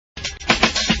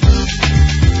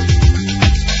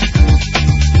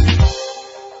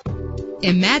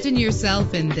Imagine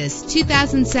yourself in this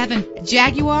 2007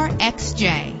 Jaguar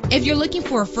XJ. If you're looking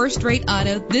for a first-rate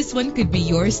auto, this one could be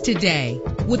yours today.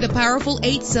 With a powerful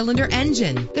 8-cylinder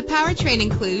engine, the powertrain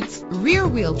includes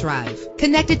rear-wheel drive,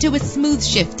 connected to a smooth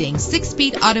shifting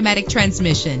 6-speed automatic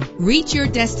transmission. Reach your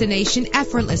destination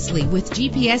effortlessly with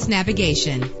GPS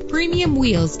navigation. Premium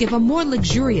wheels give a more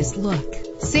luxurious look.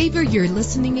 Savor your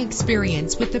listening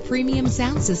experience with the premium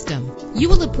sound system. You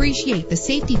will appreciate the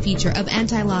safety feature of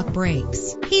anti-lock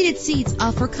brakes. Heated seats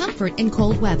offer comfort in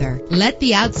cold weather. Let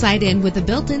the outside in with a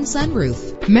built-in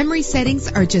sunroof. Memory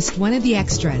settings are just one of the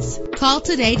extras. Call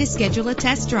today to schedule a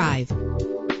test drive.